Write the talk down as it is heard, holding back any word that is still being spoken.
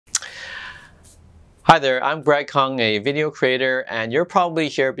Hi there, I'm Greg Hung, a video creator, and you're probably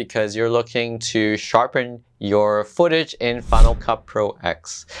here because you're looking to sharpen your footage in Final Cut Pro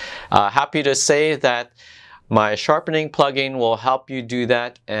X. Happy to say that my sharpening plugin will help you do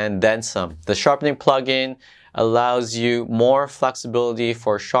that and then some. The sharpening plugin allows you more flexibility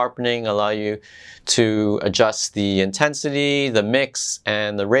for sharpening, allow you to adjust the intensity, the mix,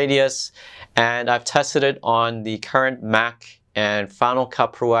 and the radius. And I've tested it on the current Mac and Final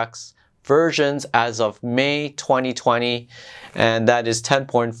Cut Pro X versions as of May 2020, and that is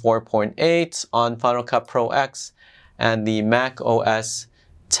 10.4.8 on Final Cut Pro X and the Mac OS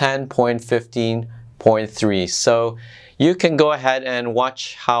 10.15.3. So you can go ahead and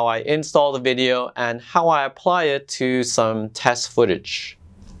watch how I install the video and how I apply it to some test footage.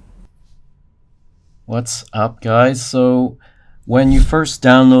 What's up, guys? So when you first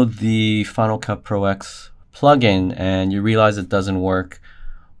download the Final Cut Pro X plugin and you realize it doesn't work,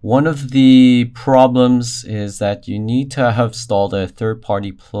 one of the problems is that you need to have installed a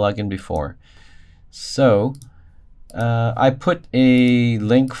third-party plugin before. So I put a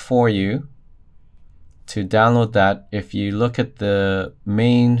link for you to download that. If you look at the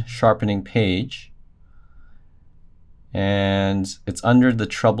main sharpening page, and it's under the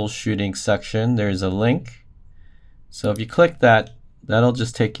troubleshooting section, there's a link. So if you click that, that'll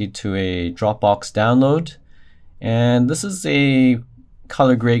just take you to a Dropbox download. And this is a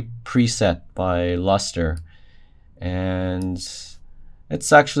color grade preset by Luster, and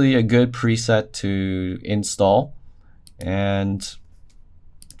it's actually a good preset to install, and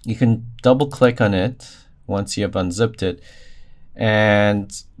you can double click on it once you have unzipped it,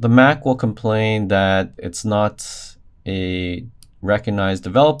 and the Mac will complain that it's not a recognized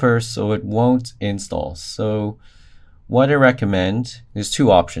developer, so it won't install. So what I recommend is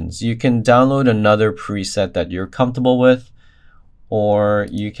two options. You can download another preset that you're comfortable with, or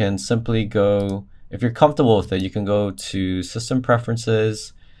you can simply go, if you're comfortable with it, you can go to System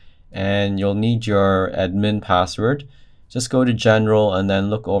Preferences, and you'll need your admin password. Just go to General and then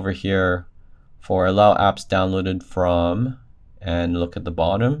look over here for Allow Apps Downloaded From, and look at the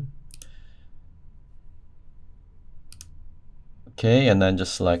bottom. Okay, and then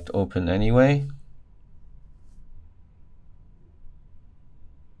just select Open Anyway.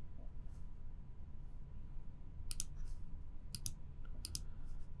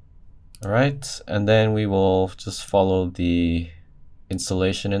 Alright, and then we will just follow the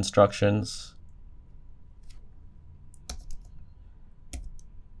installation instructions.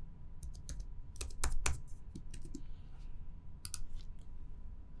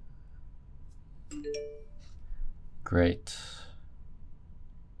 Great.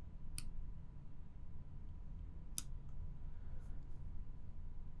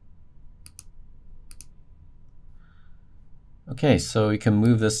 Okay, so we can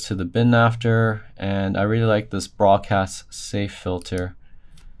move this to the bin after, and I really like this broadcast safe filter.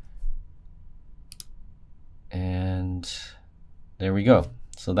 And there we go.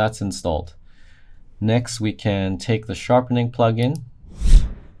 So that's installed. Next, we can take the sharpening plugin.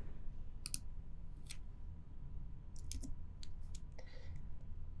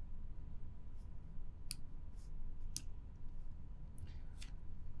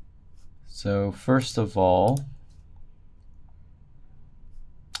 So first of all,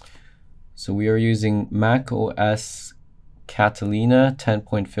 so we are using Mac OS Catalina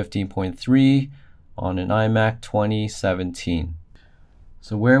 10.15.3 on an iMac 2017.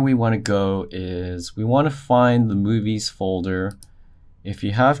 So where we want to go is we want to find the movies folder. If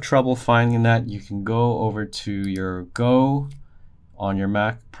you have trouble finding that, you can go over to your Go on your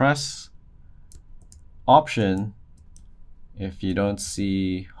Mac, press Option if you don't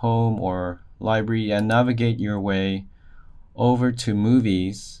see Home or Library, and navigate your way over to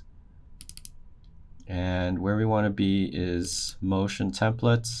Movies. And where we want to be is Motion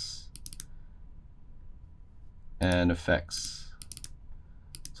Templates and Effects.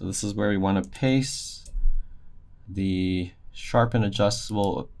 So this is where we want to paste the Sharpen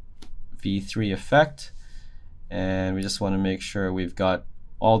Adjustable V3 effect, and we just want to make sure we've got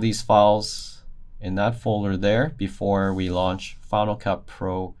all these files in that folder there before we launch Final Cut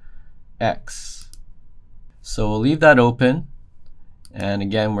Pro X. So we'll leave that open. And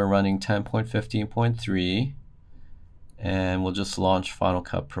again, we're running 10.15.3, and we'll just launch Final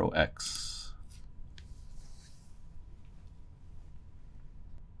Cut Pro X.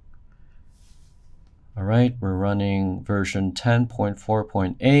 All right, we're running version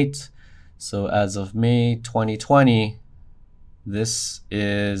 10.4.8. So as of May 2020, this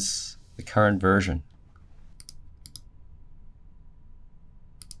is the current version.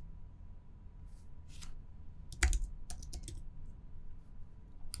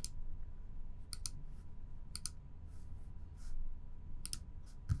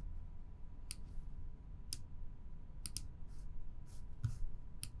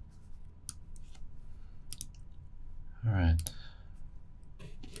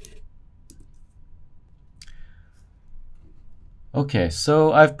 Okay,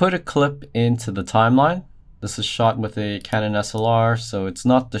 so I've put a clip into the timeline. This is shot with a Canon SLR, so it's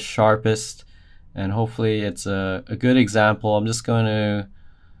not the sharpest, and hopefully it's a good example. I'm just going to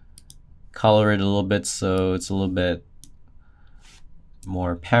color it a little bit so it's a little bit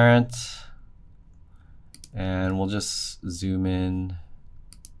more apparent. And we'll just zoom in,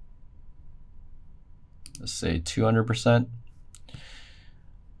 let's say 200%.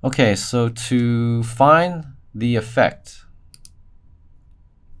 Okay, so to find the effect,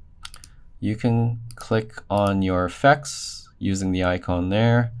 you can click on your effects using the icon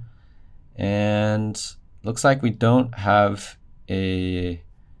there. And looks like we don't have a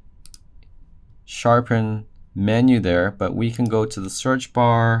Sharpen menu there, but we can go to the search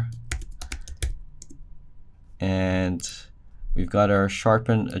bar and we've got our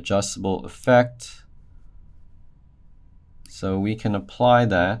Sharpen adjustable effect. So we can apply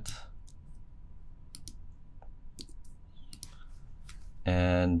that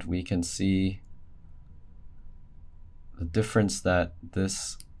and we can see the difference that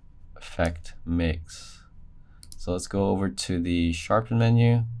this effect makes. So let's go over to the Sharpen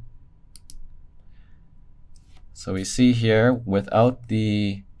menu. So we see here without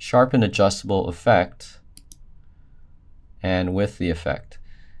the Sharpen adjustable effect and with the effect.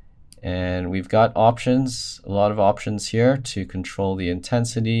 And we've got options, a lot of options here to control the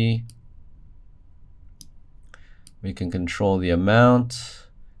intensity. We can control the amount.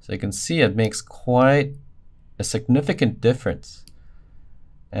 So you can see it makes quite a significant difference.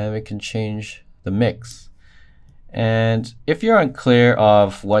 And we can change the mix. And if you're unclear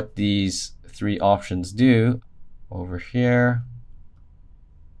of what these three options do, over here,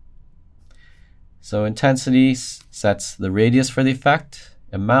 so intensity sets the radius for the effect,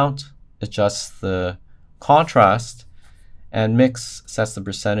 amount adjusts the contrast, and mix sets the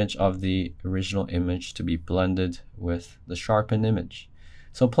percentage of the original image to be blended with the sharpened image.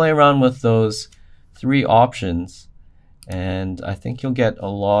 So play around with those three options, and I think you'll get a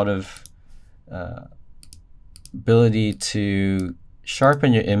lot of ability to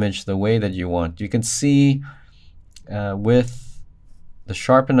sharpen your image the way that you want. You can see with the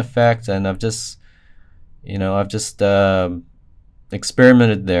sharpen effect, and I've just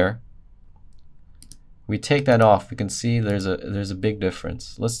experimented there. We take that off, we can see there's a big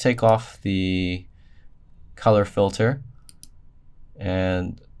difference. Let's take off the color filter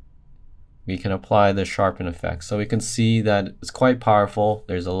and we can apply the sharpen effect. So we can see that it's quite powerful.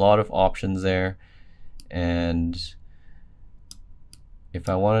 There's a lot of options there, and if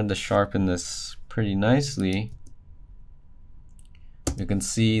I wanted to sharpen this pretty nicely, you can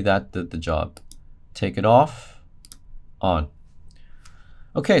see that did the job. Take it off, on.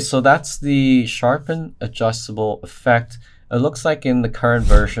 Okay, so that's the Sharpen adjustable effect. It looks like in the current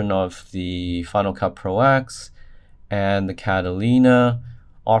version of the Final Cut Pro X and the Catalina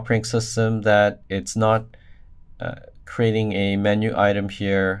operating system that it's not creating a menu item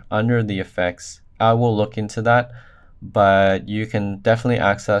here under the effects. I will look into that, but you can definitely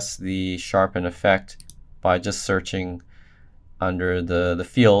access the Sharpen effect by just searching under the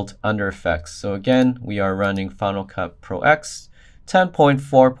field under effects. So again, we are running Final Cut Pro X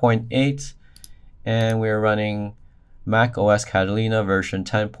 10.4.8 and we're running Mac OS Catalina version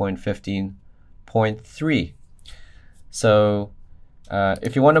 10.15.3. So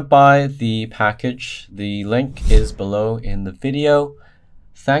if you want to buy the package, the link is below in the video.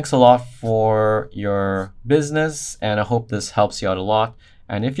 Thanks a lot for your business, and I hope this helps you out a lot.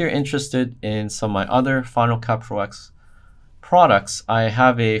 And if you're interested in some of my other Final Cut Pro X products, I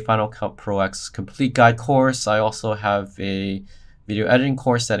have a Final Cut Pro X complete guide course. I also have a video editing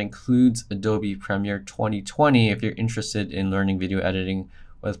course that includes Adobe Premiere 2020 if you're interested in learning video editing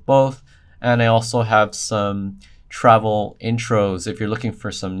with both. And I also have some travel intros if you're looking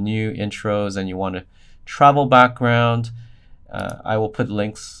for some new intros and you want a travel background. I will put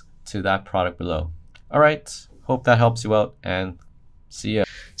links to that product below. All right, hope that helps you out, and see ya.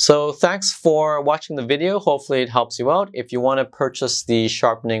 So thanks for watching the video. Hopefully it helps you out. If you want to purchase the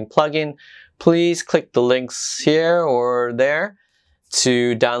sharpening plugin, please click the links here or there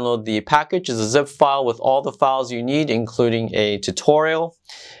to download the package. It's a zip file with all the files you need, including a tutorial.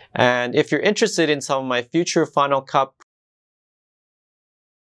 And if you're interested in some of my future Final Cut